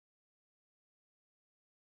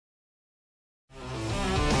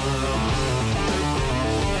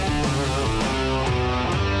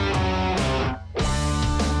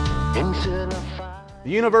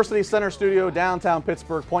University Center Studio, downtown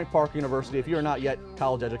Pittsburgh, Point Park University. If you're not yet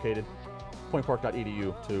college educated,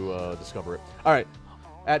 pointpark.edu to discover it. All right,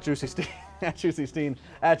 at Juicy Steen, at Juicy Steen,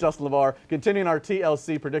 at Justin LeVar. Continuing our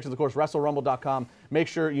TLC predictions, of course, WrestleRumble.com. Make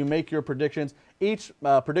sure you make your predictions. Each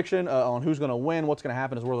prediction on who's going to win, what's going to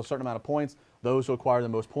happen is worth a certain amount of points. Those who acquire the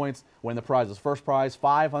most points win the prizes. First prize,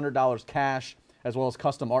 $500 cash, as well as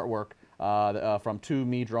custom artwork from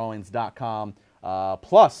 2medrawings.com,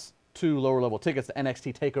 plus 2 lower-level tickets to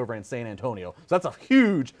NXT Takeover in San Antonio. So that's a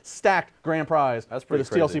huge, stacked grand prize for this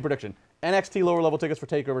TLC prediction. NXT lower-level tickets for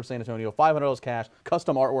Takeover in San Antonio, $500 cash,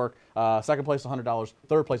 custom artwork, second place $100,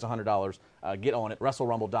 third place $100. Get on it,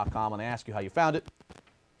 WrestleRumble.com. When they ask you how you found it,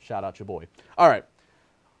 shout out your boy. All right,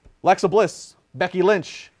 Alexa Bliss, Becky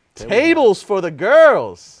Lynch, tables for the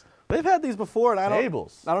girls. They've had these before, and I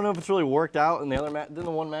don't know if it's really worked out. And the other match, didn't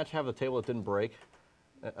the one match have a table that didn't break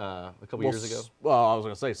a couple years ago? Well, I was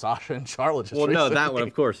going to say Sasha and Charlotte just recently. No, that one,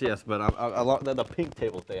 of course, yes. But the pink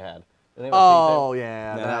tables they had. Oh,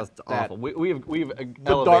 yeah. That was awful. We've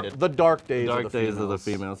elevated. The dark days of the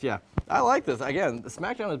females. Yeah. I like this. Again,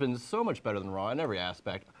 SmackDown has been so much better than Raw in every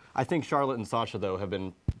aspect. I think Charlotte and Sasha, though, have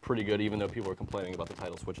been pretty good, even though people are complaining about the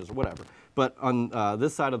title switches or whatever. But on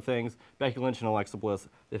this side of things, Becky Lynch and Alexa Bliss,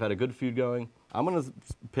 they've had a good feud going. I'm going to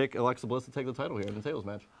pick Alexa Bliss to take the title here in the tables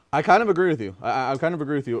match. I kind of agree with you. I kind of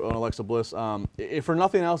agree with you on Alexa Bliss. If for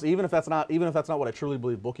nothing else, even if that's not what I truly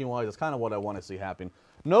believe booking-wise, it's kind of what I want to see happen.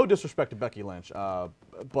 No disrespect to Becky Lynch,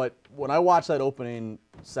 but when I watched that opening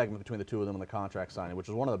segment between the two of them in the contract signing, which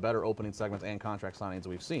was one of the better opening segments and contract signings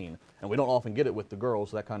we've seen, and we don't often get it with the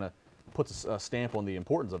girls, so that kind of puts a stamp on the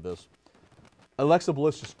importance of this. Alexa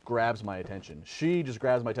Bliss just grabs my attention. She just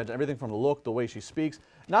grabs my attention. Everything from the look, the way she speaks.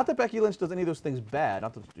 Not that Becky Lynch does any of those things bad.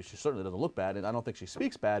 Not that she certainly doesn't look bad, and I don't think she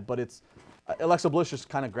speaks bad. But it's Alexa Bliss just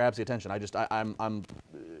kind of grabs the attention.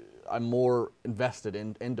 I'm more invested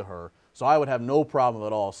into her, so I would have no problem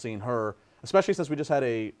at all seeing her. Especially since we just had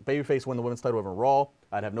a babyface win the women's title over Raw,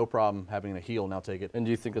 I'd have no problem having a heel now take it. And do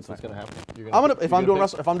you think that's what's going to happen? If I'm doing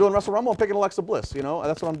Wrestle Rumble, I'm picking Alexa Bliss. You know,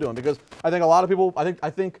 that's what I'm doing because I think a lot of people. I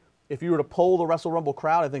think if you were to poll the Wrestle Rumble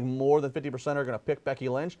crowd, I think more than 50% are going to pick Becky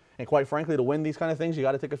Lynch. And quite frankly, to win these kind of things, you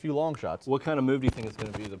got to take a few long shots. What kind of move do you think it's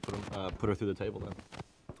going to be to put her through the table then?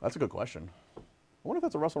 That's a good question. I wonder if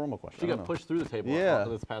that's a Wrestle Rumble question. She got pushed through the table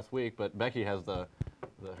this past week, but Becky has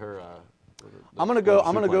her. I'm gonna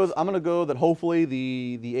go that hopefully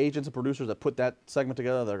the agents and producers that put that segment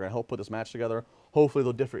together, they're gonna help put this match together. Hopefully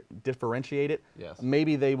they'll differentiate it. Yes.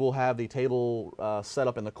 Maybe they will have the table set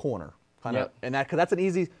up in the corner, kind of, and because that's an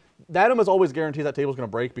easy. That almost always guarantees that table's gonna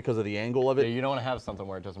break because of the angle of it. Yeah, you don't want to have something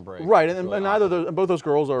where it doesn't break. Right, and both those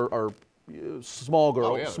girls are small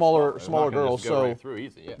girls, smaller girls. So right through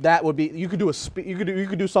easy, yeah. that would be you could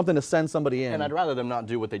do something to send somebody in. And I'd rather them not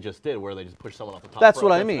do what they just did, where they just push someone off the top. That's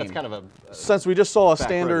what I mean. That's kind of a since we just saw a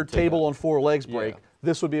standard table on 4 legs break,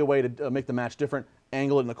 this would be a way to make the match different.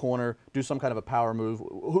 Angle it in the corner, do some kind of a power move.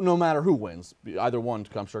 No matter who wins, either one,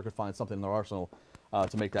 I'm sure, could find something in their arsenal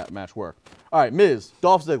to make that match work. All right, Miz,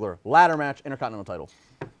 Dolph Ziggler, ladder match, Intercontinental title.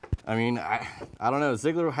 I mean, I don't know.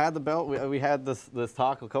 Ziggler had the belt. We had this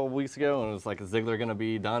talk a couple weeks ago, and it was like, is Ziggler going to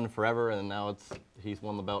be done forever? And now he's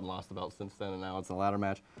won the belt and lost the belt since then, and now it's a ladder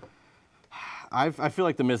match. I feel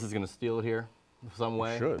like the Miz is going to steal it here some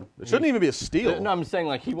way. It shouldn't even be a steal. No, I'm saying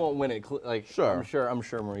like he won't win it. Like sure. I'm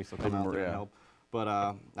sure Maurice will come out there and help. But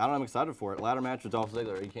I don't know. I'm excited for it. Ladder match with Dolph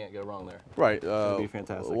Ziggler. You can't go wrong there. Right. It'll be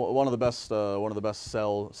fantastic. One of the best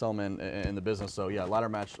sellmen in the business. So yeah, ladder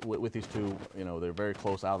match with these two. You know, they're very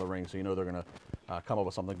close out of the ring, so you know they're gonna come up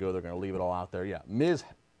with something good. They're gonna leave it all out there. Yeah, Miz.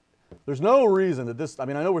 There's no reason that this. I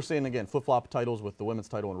mean, I know we're seeing again flip-flop titles with the women's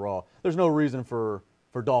title and Raw. There's no reason for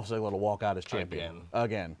Dolph Ziggler to walk out as champion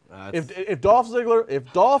again. If Dolph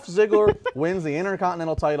Ziggler wins the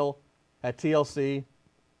Intercontinental title at TLC.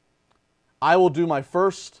 I will do my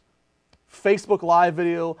first Facebook Live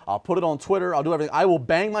video. I'll put it on Twitter. I'll do everything. I will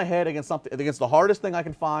bang my head against the hardest thing I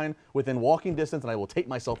can find within walking distance, and I will take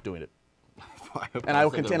myself doing it. And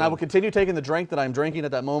I will continue taking the drink that I'm drinking at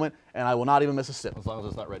that moment, and I will not even miss a sip. As long as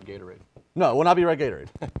it's not red Gatorade. No, it will not be red Gatorade.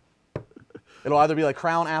 It'll either be like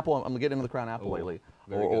Crown Apple. I'm getting into the Crown Apple lately,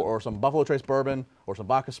 or some Buffalo Trace bourbon, or some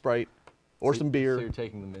Vodka Sprite, or some beer. So you're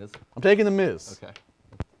taking the Miz. I'm taking the Miz. Okay.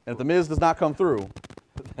 And if the Miz does not come through.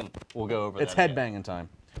 Then we'll go over that. It's headbanging time.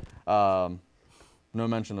 No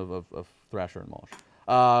mention of Thrasher and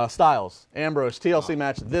Styles, Ambrose, TLC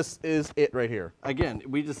match. This is it right here. Again,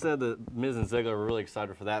 we just said that Miz and Ziggler were really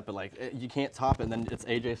excited for that, but like you can't top it. And then it's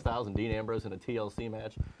AJ Styles and Dean Ambrose in a TLC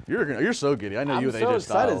match. You're so giddy. I know you with I'm so AJ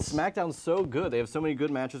Styles. excited. SmackDown's so good. They have so many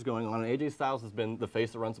good matches going on. And AJ Styles has been the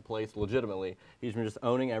face that runs the place legitimately. He's been just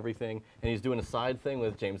owning everything, and he's doing a side thing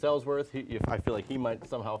with James Ellsworth. I feel like he might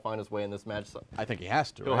somehow find his way in this match. So I think he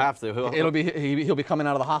has to. He'll have to. He'll be coming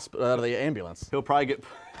out of the hospital, out of the ambulance. He'll probably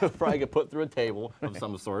get put through a table of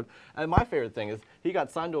some sort. And my favorite thing is he got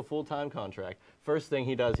signed to a full-time contract. First thing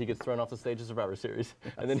he does, he gets thrown off the stage of Survivor Series,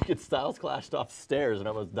 and then he gets Styles clashed off the stairs and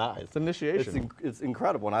almost dies. It's initiation. It's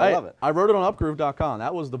incredible, and I love it. I wrote it on upgroove.com.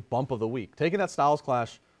 That was the bump of the week. Taking that Styles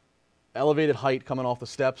clash, elevated height coming off the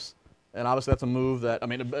steps, and obviously that's a move that, I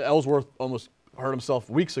mean, Ellsworth almost hurt himself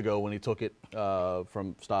weeks ago when he took it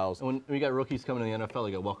from Styles. And when we got rookies coming to the NFL,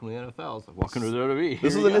 they go, welcome to the NFL. It's like, welcome to the WWE.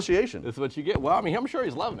 This is initiation. This is what you get. Well, I mean, I'm sure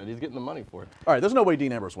he's loving it. He's getting the money for it. All right, there's no way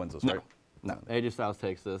Dean Ambrose wins this, right? No, AJ Styles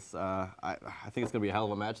takes this. I think it's going to be a hell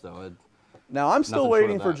of a match, though. Now, I'm still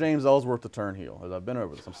waiting for James Ellsworth to turn heel, as I've been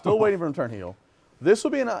over this. I'm still waiting for him to turn heel. This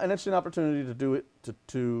will be an interesting opportunity to do it,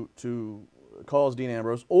 to cause Dean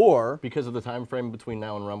Ambrose, or because of the time frame between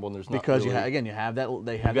now and Rumble, and there's not because really, you have that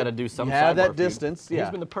you got to do some. You have that distance. Yeah,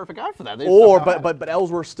 he's been the perfect guy for that. But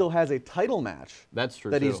Ellsworth still has a title match. That's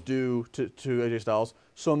true. That he's due to AJ Styles.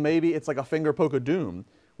 So maybe it's like a finger poke of doom,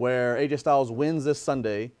 where AJ Styles wins this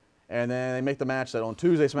Sunday, and then they make the match that on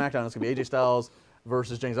Tuesday SmackDown it's gonna be AJ Styles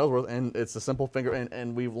versus James Ellsworth, and it's a simple finger.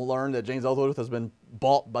 And we've learned that James Ellsworth has been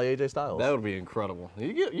bought by AJ Styles. That would be incredible.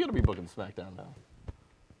 You got to be booking SmackDown now.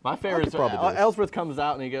 My favorite is Ellsworth comes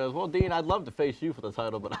out and he goes, well, Dean, I'd love to face you for the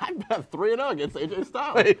title, but I have 3-0 against AJ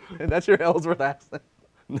Styles. Wait, and that's your Ellsworth accent?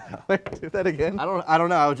 No. Wait, do that again. I don't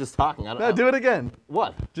know. I was just talking. Do it again.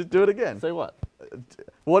 What? Just do it again. Say what?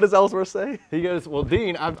 What does Ellsworth say? He goes, well,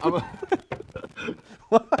 Dean,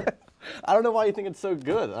 What? I don't know why you think it's so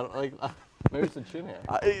good. Maybe it's a chin hair.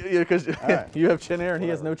 Because you have chin hair and he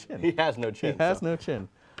has no chin. He has no chin. He has no chin.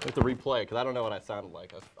 I have to replay because I don't know what I sounded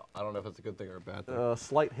like. I don't know if it's a good thing or a bad thing.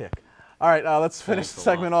 Slight hick. All right, let's finish the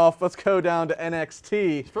segment off. Let's go down to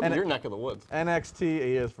NXT. He's from your neck of the woods. NXT,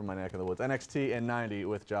 he is from my neck of the woods. NXT in 90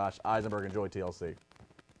 with Josh Eisenberg. Enjoy TLC.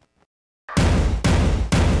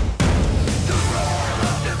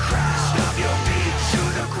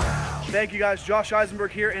 Thank you guys, Josh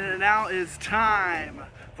Eisenberg here, and now is time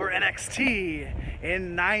for NXT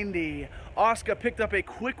in 90. Asuka picked up a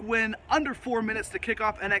quick win, under 4 minutes to kick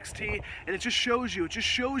off NXT, and it just shows you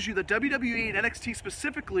that WWE and NXT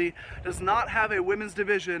specifically does not have a women's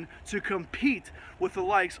division to compete with the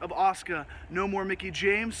likes of Asuka. No more Mickie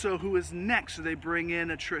James, so who is next? Do they bring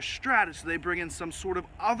in a Trish Stratus? Do they bring in some sort of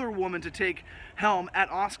other woman to take helm at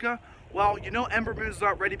Asuka? Well, you know Ember Moon's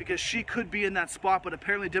not ready because she could be in that spot, but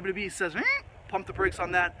apparently WWE says, pump the brakes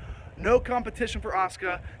on that. No competition for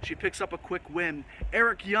Asuka. She picks up a quick win.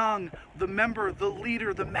 Eric Young, the member, the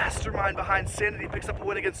leader, the mastermind behind Sanity, picks up a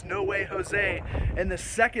win against No Way Jose in the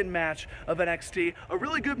second match of NXT. A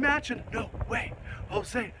really good match, and no way,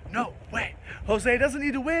 Jose, no way. Jose doesn't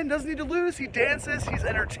need to win, doesn't need to lose. He dances, he's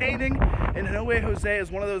entertaining, and No Way Jose is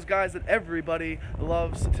one of those guys that everybody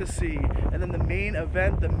loves to see. And then the main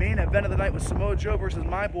event of the night was Samoa Joe versus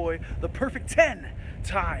my boy, the Perfect 10,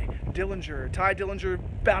 Ty Dillinger. Ty Dillinger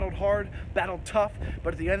battled hard, battled tough,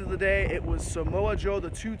 but at the end of the day, it was Samoa Joe, the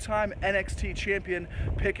two-time NXT champion,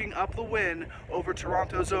 picking up the win over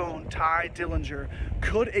Toronto's own Ty Dillinger.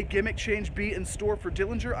 Could a gimmick change be in store for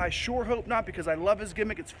Dillinger? I sure hope not, because I love his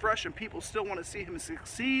gimmick. It's fresh and people still want to see him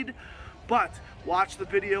succeed. But watch the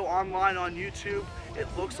video online on YouTube. It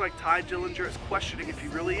looks like Ty Dillinger is questioning if he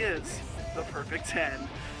really is the Perfect 10.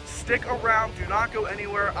 Stick around, do not go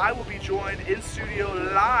anywhere. I will be joined in studio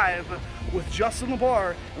live with Justin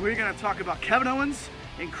LeBar, and we're going to talk about Kevin Owens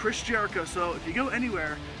and Chris Jericho. So if you go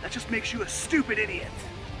anywhere, that just makes you a stupid idiot.